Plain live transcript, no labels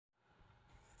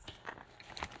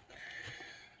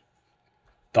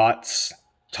Thoughts,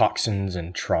 toxins,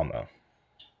 and trauma.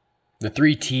 The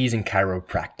 3 T's in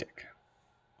chiropractic.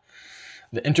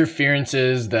 The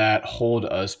interferences that hold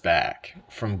us back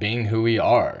from being who we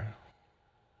are.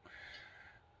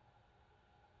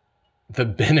 The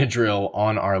Benadryl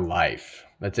on our life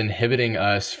that's inhibiting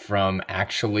us from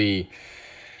actually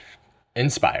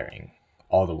inspiring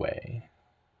all the way.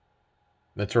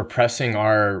 That's repressing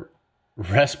our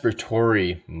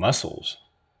respiratory muscles.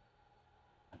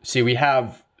 See, we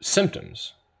have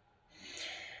symptoms,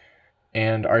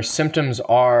 and our symptoms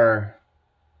are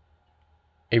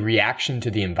a reaction to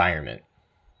the environment.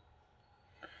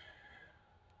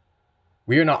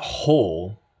 We are not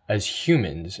whole as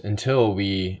humans until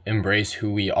we embrace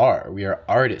who we are. We are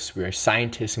artists, we are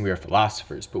scientists, and we are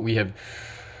philosophers, but we have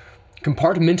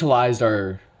compartmentalized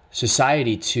our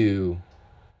society to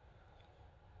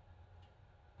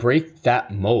break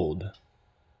that mold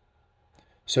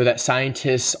so that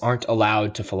scientists aren't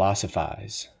allowed to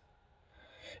philosophize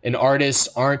and artists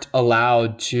aren't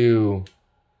allowed to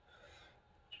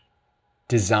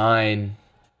design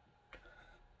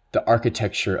the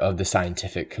architecture of the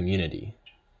scientific community.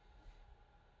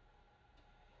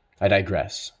 I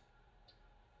digress.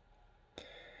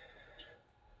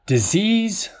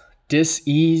 Dis-ease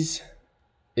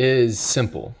is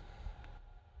simple.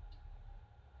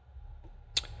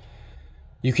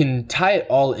 You can tie it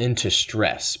all into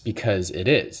stress because it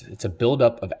is. It's a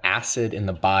buildup of acid in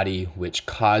the body which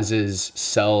causes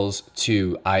cells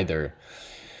to either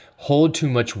hold too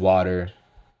much water,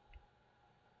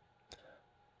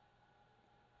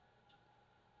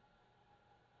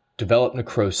 develop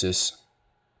necrosis,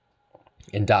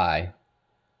 and die,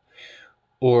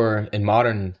 or in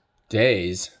modern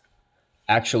days,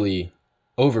 actually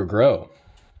overgrow.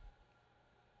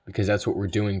 Because that's what we're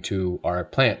doing to our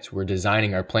plants. We're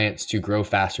designing our plants to grow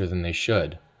faster than they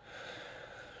should.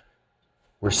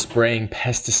 We're spraying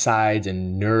pesticides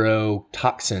and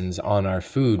neurotoxins on our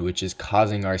food, which is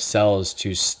causing our cells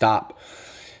to stop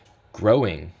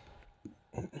growing.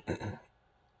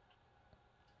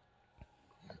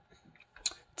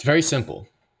 It's very simple.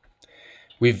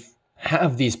 We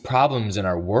have these problems in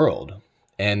our world,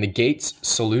 and the Gates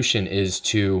solution is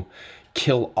to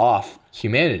kill off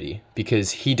humanity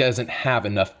because he doesn't have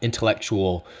enough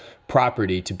intellectual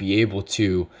property to be able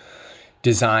to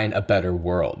design a better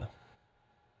world.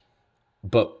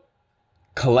 But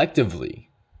collectively,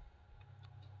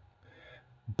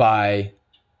 by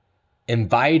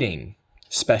inviting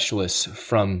specialists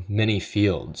from many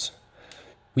fields,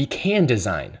 we can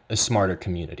design a smarter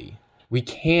community. We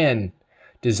can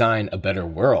design a better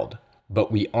world,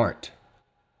 but we aren't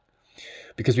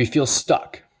because we feel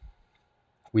stuck.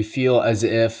 We feel as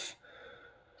if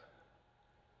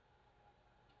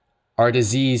our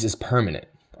disease is permanent,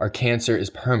 our cancer is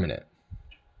permanent,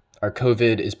 our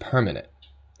COVID is permanent.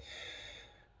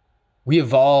 We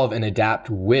evolve and adapt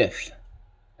with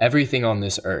everything on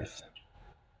this earth.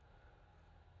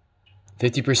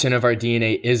 50% of our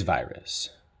DNA is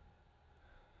virus.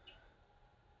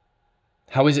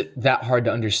 How is it that hard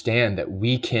to understand that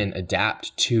we can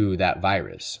adapt to that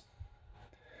virus?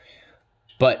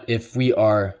 But if we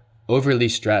are overly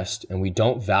stressed and we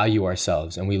don't value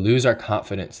ourselves and we lose our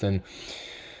confidence, then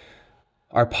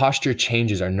our posture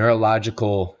changes, our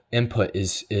neurological input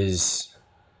is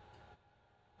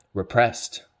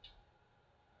repressed.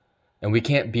 And we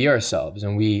can't be ourselves,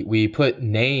 and we put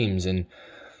names and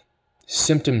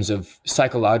symptoms of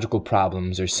psychological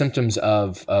problems or symptoms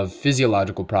of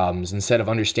physiological problems instead of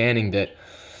understanding that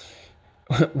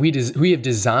we have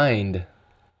designed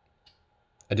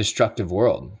a destructive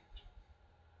world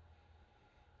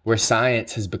where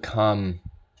science has become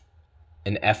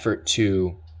an effort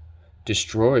to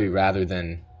destroy rather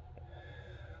than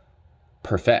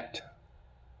perfect,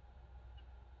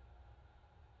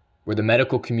 where the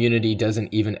medical community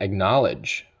doesn't even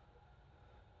acknowledge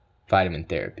vitamin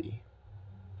therapy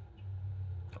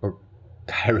or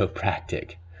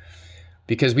chiropractic,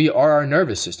 because we are our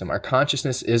nervous system. Our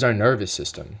consciousness is our nervous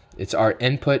system. It's our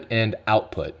input and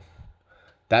output.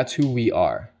 That's who we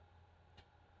are.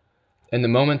 And the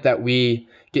moment that we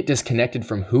get disconnected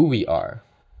from who we are,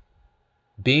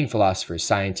 being philosophers,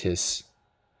 scientists,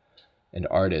 and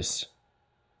artists,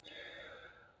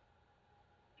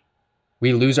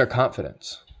 we lose our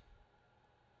confidence.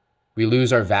 We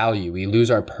lose our value. We lose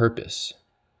our purpose.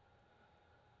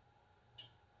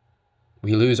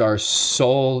 We lose our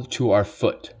soul to our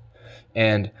foot.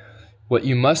 And what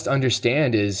you must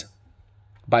understand is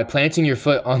by planting your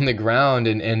foot on the ground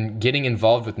and getting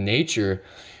involved with nature,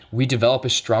 we develop a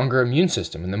stronger immune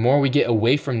system. And the more we get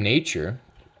away from nature,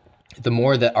 the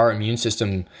more that our immune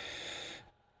system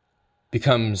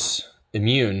becomes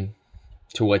immune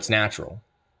to what's natural,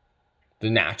 the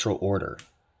natural order,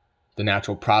 the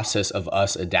natural process of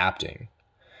us adapting.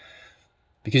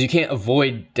 Because you can't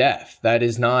avoid death. That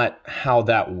is not how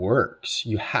that works.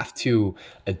 You have to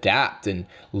adapt and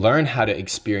learn how to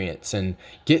experience and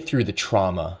get through the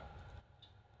trauma.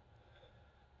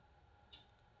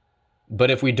 But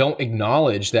if we don't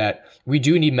acknowledge that we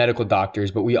do need medical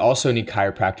doctors, but we also need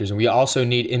chiropractors, and we also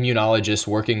need immunologists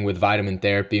working with vitamin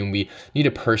therapy, and we need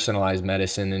a personalized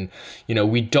medicine. And,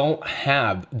 we don't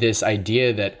have this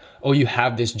idea that, oh, you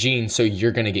have this gene, so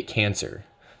you're going to get cancer.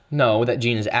 No, that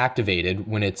gene is activated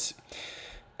when it's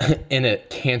in a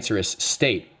cancerous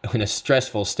state, in a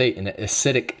stressful state, in an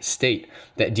acidic state.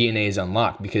 That DNA is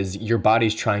unlocked because your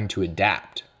body's trying to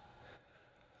adapt.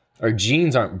 Our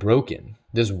genes aren't broken.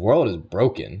 This world is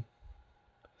broken.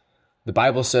 The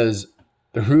Bible says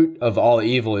the root of all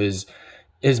evil is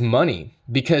money,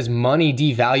 because money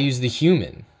devalues the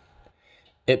human.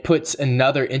 It puts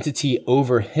another entity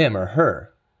over him or her.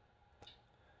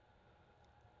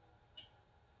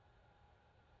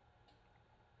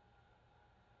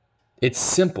 It's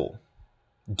simple.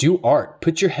 Do art.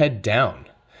 Put your head down.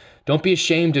 Don't be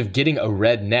ashamed of getting a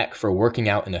red neck for working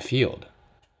out in a field.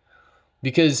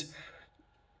 Because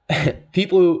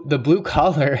people, the blue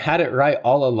collar had it right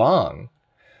all along.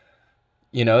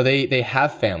 They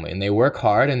have family and they work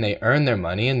hard and they earn their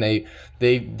money and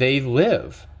they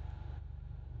live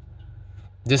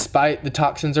despite the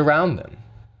toxins around them.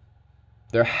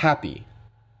 They're happy.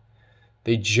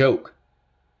 They joke.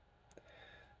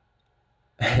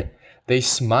 They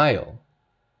smile.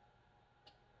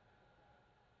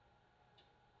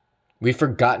 We've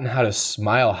forgotten how to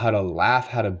smile, how to laugh,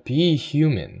 how to be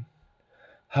human,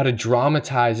 how to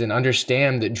dramatize and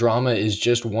understand that drama is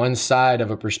just one side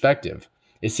of a perspective.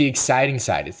 It's the exciting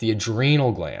side. It's the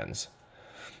adrenal glands.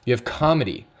 You have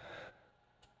comedy.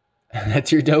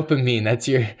 That's your dopamine.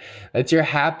 That's your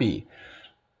happy.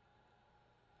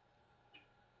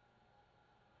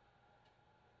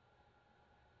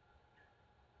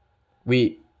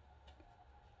 We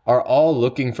are all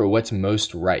looking for what's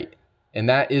most right, and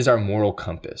that is our moral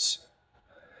compass.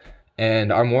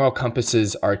 And our moral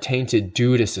compasses are tainted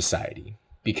due to society,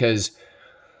 because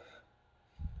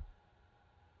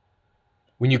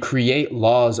when you create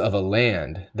laws of a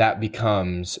land, that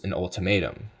becomes an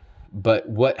ultimatum. But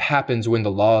what happens when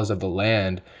the laws of the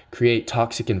land create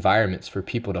toxic environments for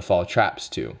people to fall traps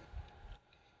to?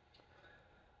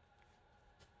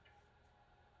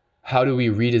 How do we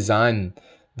redesign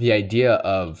the idea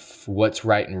of what's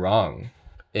right and wrong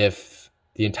if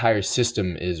the entire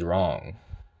system is wrong?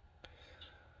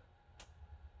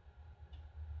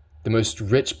 The most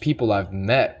rich people I've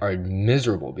met are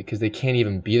miserable because they can't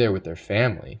even be there with their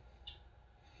family.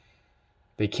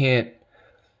 They can't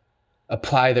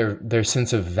apply their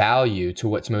sense of value to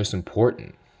what's most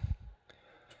important.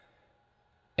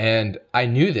 And I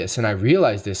knew this and I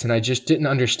realized this, and I just didn't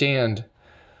understand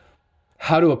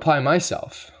how to apply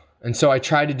myself. And so I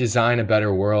tried to design a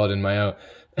better world in my own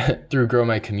through Grow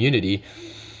My Community.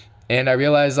 And I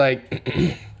realized,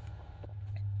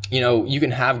 you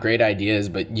can have great ideas,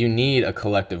 but you need a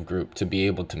collective group to be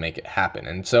able to make it happen.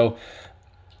 And so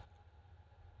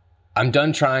I'm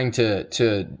done trying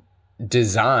to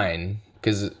design,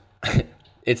 because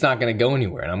it's not going to go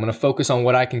anywhere. And I'm going to focus on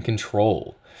what I can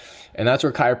control. And that's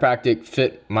where chiropractic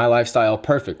fit my lifestyle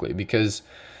perfectly, because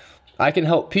I can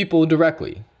help people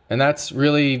directly. And that's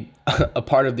really a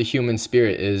part of the human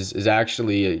spirit, is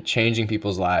actually changing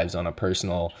people's lives on a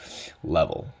personal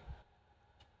level.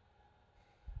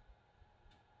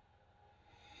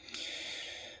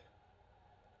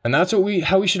 And that's how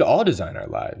we should all design our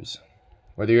lives.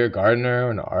 Whether you're a gardener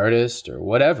or an artist or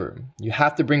whatever, you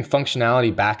have to bring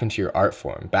functionality back into your art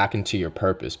form, back into your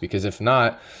purpose. Because if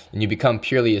not, and you become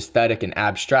purely aesthetic and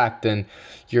abstract, then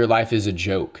your life is a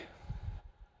joke.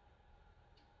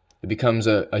 It becomes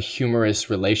a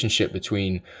humorous relationship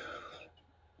between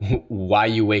why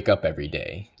you wake up every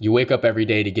day. You wake up every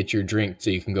day to get your drink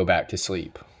so you can go back to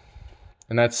sleep.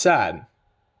 And that's sad.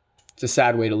 It's a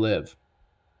sad way to live.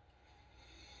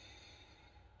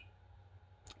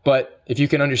 But if you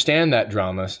can understand that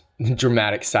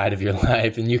dramatic side of your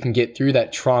life, and you can get through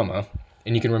that trauma,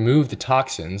 and you can remove the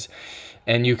toxins,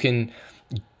 and you can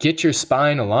get your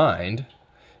spine aligned,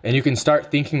 and you can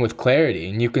start thinking with clarity,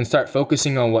 and you can start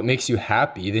focusing on what makes you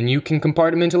happy, then you can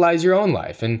compartmentalize your own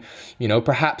life and,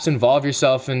 perhaps involve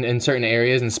yourself in certain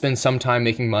areas and spend some time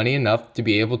making money enough to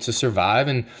be able to survive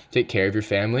and take care of your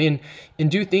family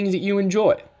and do things that you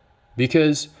enjoy.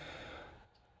 Because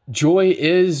joy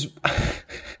is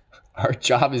our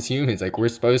job as humans. We're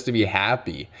supposed to be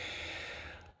happy.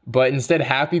 But instead,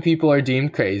 happy people are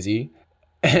deemed crazy,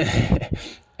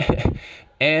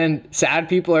 And sad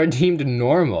people are deemed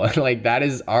normal. Like, that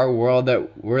is our world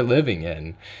that we're living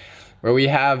in, where we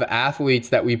have athletes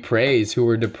that we praise who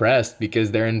are depressed because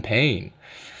they're in pain.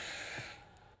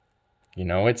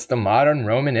 It's the modern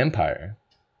Roman Empire.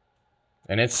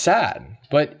 And it's sad,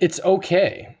 but it's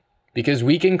okay, because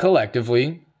we can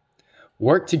collectively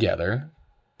work together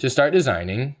to start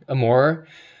designing a more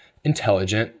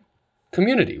intelligent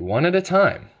community, one at a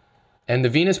time. And the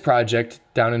Venus Project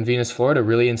down in Venus, Florida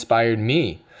really inspired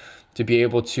me to be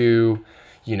able to,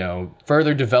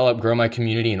 further develop, grow my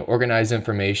community and organize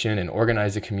information and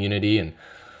organize the community and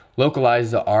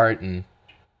localize the art and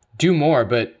do more.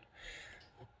 But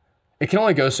it can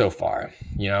only go so far.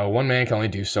 One man can only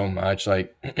do so much.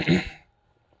 Like,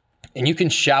 and you can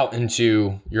shout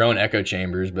into your own echo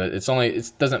chambers, but it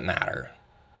doesn't matter.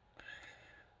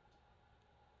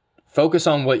 Focus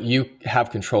on what you have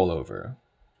control over.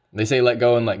 They say let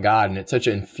go and let God, and it's such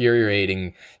an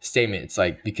infuriating statement. It's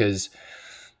like, because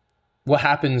what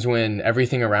happens when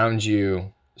everything around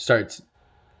you starts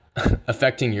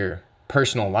affecting your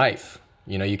personal life?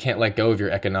 You can't let go of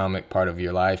your economic part of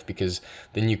your life, because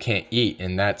then you can't eat,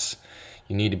 and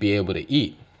you need to be able to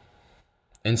eat.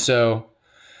 And so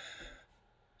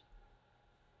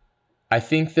I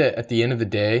think that at the end of the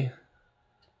day,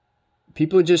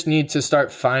 people just need to start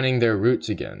finding their roots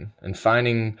again and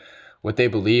finding what they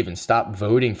believe, and stop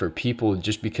voting for people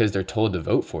just because they're told to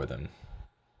vote for them.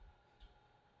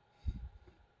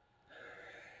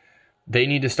 They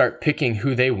need to start picking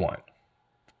who they want.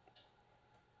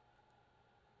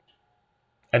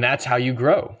 And that's how you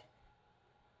grow.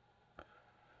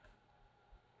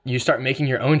 You start making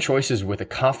your own choices with a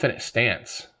confident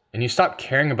stance, and you stop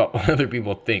caring about what other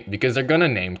people think, because they're going to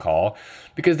name call,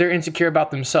 because they're insecure about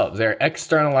themselves. They're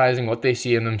externalizing what they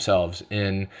see in themselves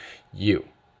in you.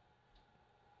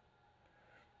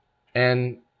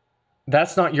 And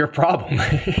that's not your problem.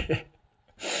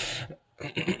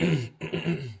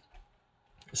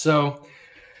 So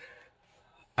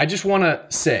I just want to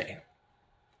say,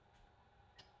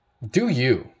 do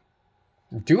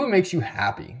what makes you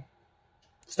happy.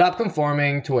 Stop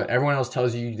conforming to what everyone else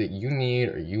tells you that you need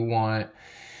or you want.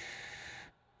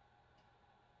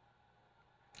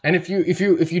 And if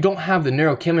you don't have the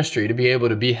neurochemistry to be able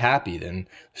to be happy, then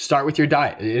start with your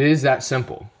diet. It is that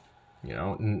simple.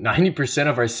 90%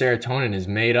 of our serotonin is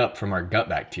made up from our gut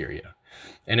bacteria.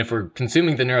 And if we're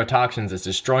consuming the neurotoxins that's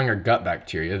destroying our gut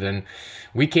bacteria, then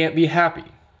we can't be happy.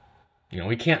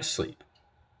 We can't sleep.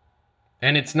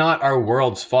 And it's not our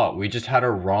world's fault. We just had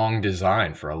a wrong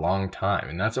design for a long time,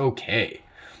 and that's okay.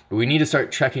 But we need to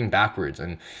start trekking backwards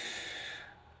and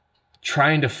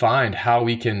trying to find how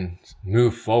we can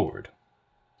move forward.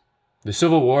 The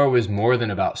Civil War was more than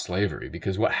about slavery,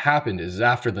 because what happened is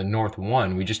after the North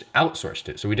won, we just outsourced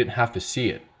it, so we didn't have to see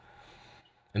it.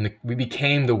 And we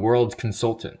became the world's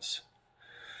consultants,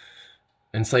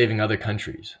 enslaving other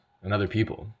countries and other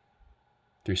people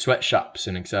through sweatshops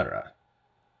and etc.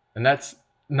 And that's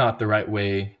not the right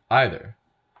way either.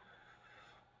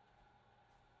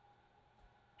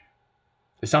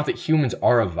 It's not that humans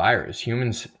are a virus.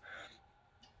 Humans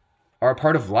are a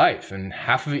part of life, and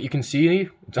half of it you can see,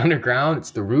 it's underground, it's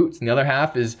the roots, and the other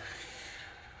half is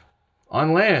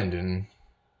on land and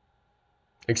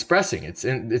expressing. It's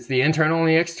the internal and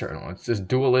the external. It's this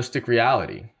dualistic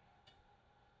reality.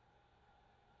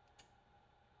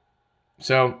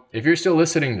 So if you're still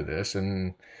listening to this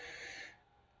and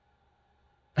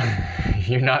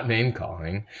you're not name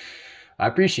calling, I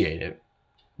appreciate it,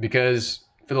 because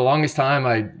for the longest time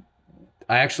I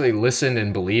actually listened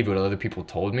and believed what other people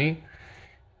told me,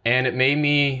 and it made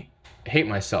me hate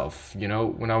myself.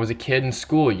 When I was a kid in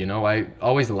school, I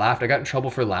always laughed. I got in trouble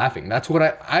for laughing. That's what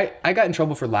I got in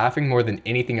trouble for laughing more than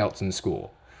anything else in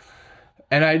school.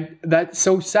 And that's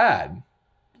so sad.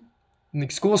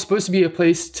 Like, school is supposed to be a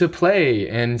place to play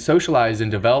and socialize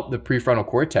and develop the prefrontal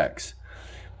cortex,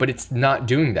 but it's not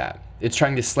doing that. It's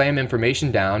trying to slam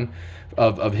information down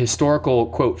of historical,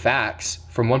 quote, facts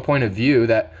from one point of view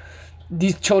that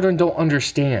these children don't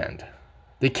understand.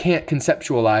 They can't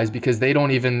conceptualize, because they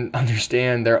don't even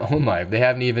understand their own life. They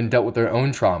haven't even dealt with their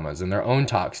own traumas and their own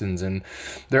toxins and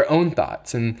their own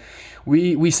thoughts. And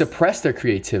we suppress their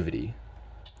creativity.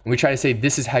 We try to say,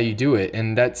 this is how you do it.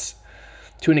 And that's,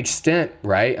 to an extent,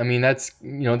 right? I mean, that's,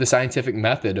 the scientific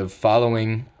method of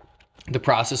following the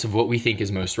process of what we think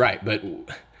is most right. But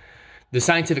the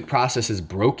scientific process is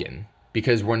broken,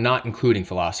 because we're not including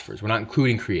philosophers. We're not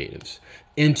including creatives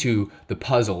into the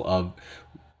puzzle of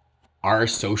our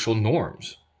social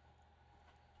norms.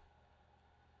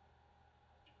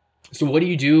 So what do?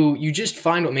 You just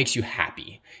find what makes you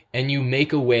happy, and you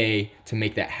make a way to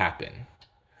make that happen.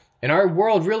 And our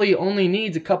world really only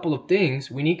needs a couple of things.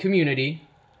 We need community.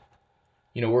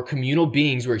 We're communal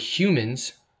beings. We're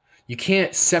humans. You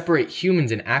can't separate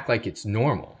humans and act like it's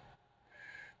normal,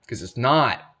 because it's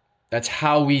not. That's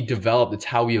how we develop. It's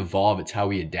how we evolve. It's how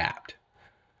we adapt.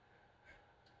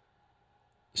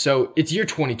 So it's year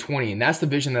 2020, and that's the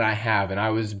vision that I have. And I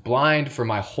was blind for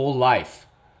my whole life,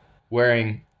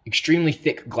 wearing extremely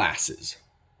thick glasses.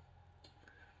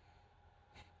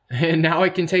 And now I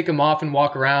can take them off and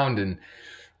walk around and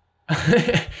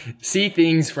see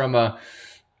things from a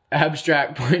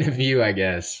abstract point of view, I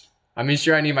guess. I mean,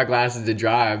 sure, I need my glasses to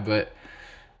drive, but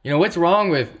what's wrong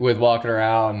with walking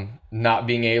around not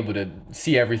being able to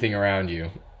see everything around you?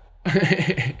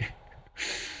 Ain't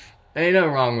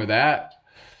nothing wrong with that.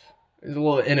 It's a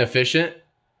little inefficient.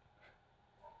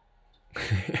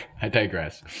 I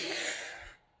digress.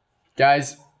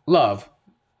 Guys, love,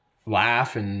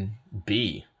 laugh, and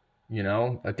be.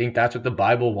 I think that's what the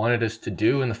Bible wanted us to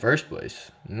do in the first place.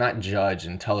 Not judge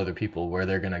and tell other people where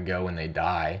they're going to go when they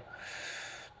die.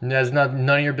 That's none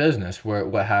of your business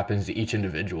what happens to each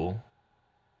individual.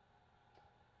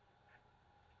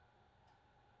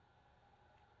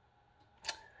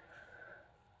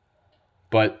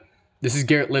 But this is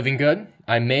Garrett Livingood.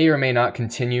 I may or may not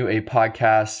continue a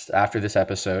podcast after this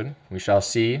episode. We shall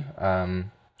see.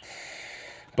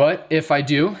 But if I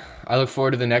do, I look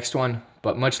forward to the next one.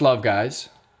 But much love, guys.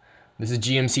 This is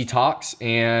GMC Talks,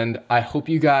 and I hope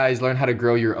you guys learn how to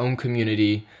grow your own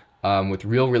community with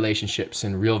real relationships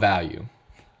and real value.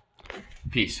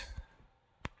 Peace.